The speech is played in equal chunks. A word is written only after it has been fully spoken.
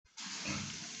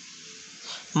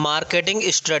Marketing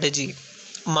strategy.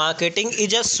 Marketing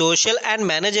is a social and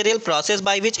managerial process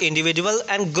by which individuals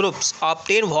and groups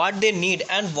obtain what they need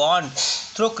and want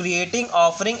through creating,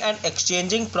 offering, and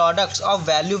exchanging products of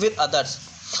value with others.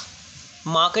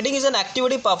 Marketing is an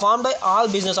activity performed by all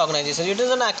business organizations. It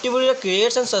is an activity that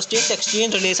creates and sustains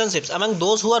exchange relationships among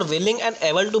those who are willing and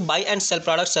able to buy and sell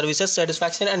products, services,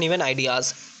 satisfaction, and even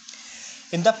ideas.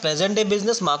 In the present day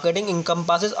business, marketing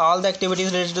encompasses all the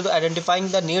activities related to identifying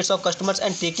the needs of customers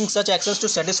and taking such actions to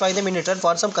satisfy them in return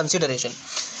for some consideration.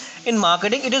 In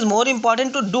marketing, it is more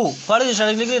important to do what is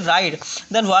strategically right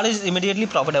than what is immediately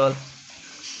profitable.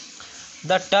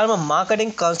 The term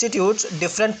marketing constitutes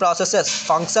different processes,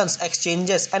 functions,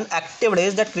 exchanges, and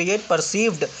activities that create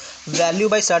perceived value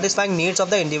by satisfying needs of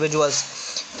the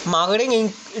individuals.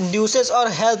 Marketing induces or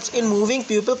helps in moving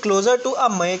people closer to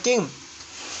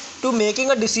making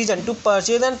a decision to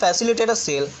purchase and facilitate a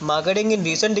sale. Marketing in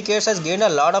recent decades has gained a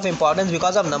lot of importance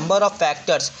because of number of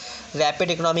factors.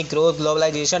 Rapid economic growth,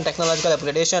 globalization, technological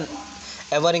upgradation,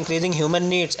 ever increasing human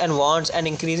needs and wants, and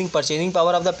increasing purchasing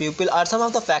power of the people are some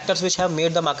of the factors which have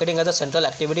made the marketing as a central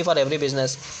activity for every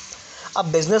business. A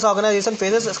business organization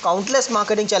faces countless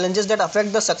marketing challenges that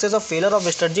affect the success or failure of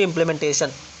strategy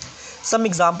implementation. Some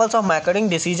examples of marketing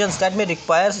decisions that may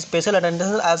require special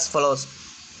attention as follows.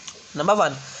 Number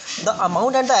 1. The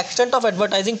amount and the extent of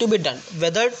advertising to be done.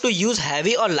 Whether to use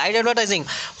heavy or light advertising.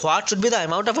 What should be the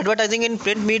amount of advertising in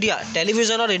print media,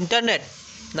 television or internet.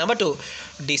 Number 2.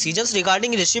 Decisions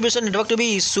regarding distribution network to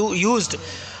be used.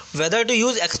 Whether to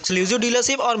use exclusive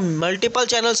dealership or multiple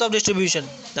channels of distribution.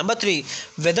 Number 3.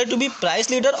 Whether to be price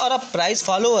leader or a price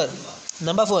follower.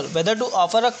 Number 4. Whether to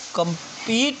offer a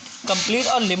complete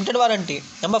or limited warranty.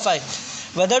 Number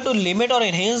 5. Whether to limit or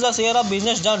enhance the share of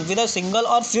business done with a single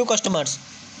or few customers.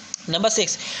 Number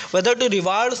 6. Whether to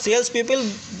reward salespeople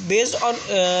based on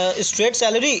straight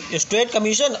salary, straight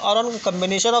commission, or on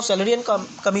combination of salary and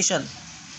commission.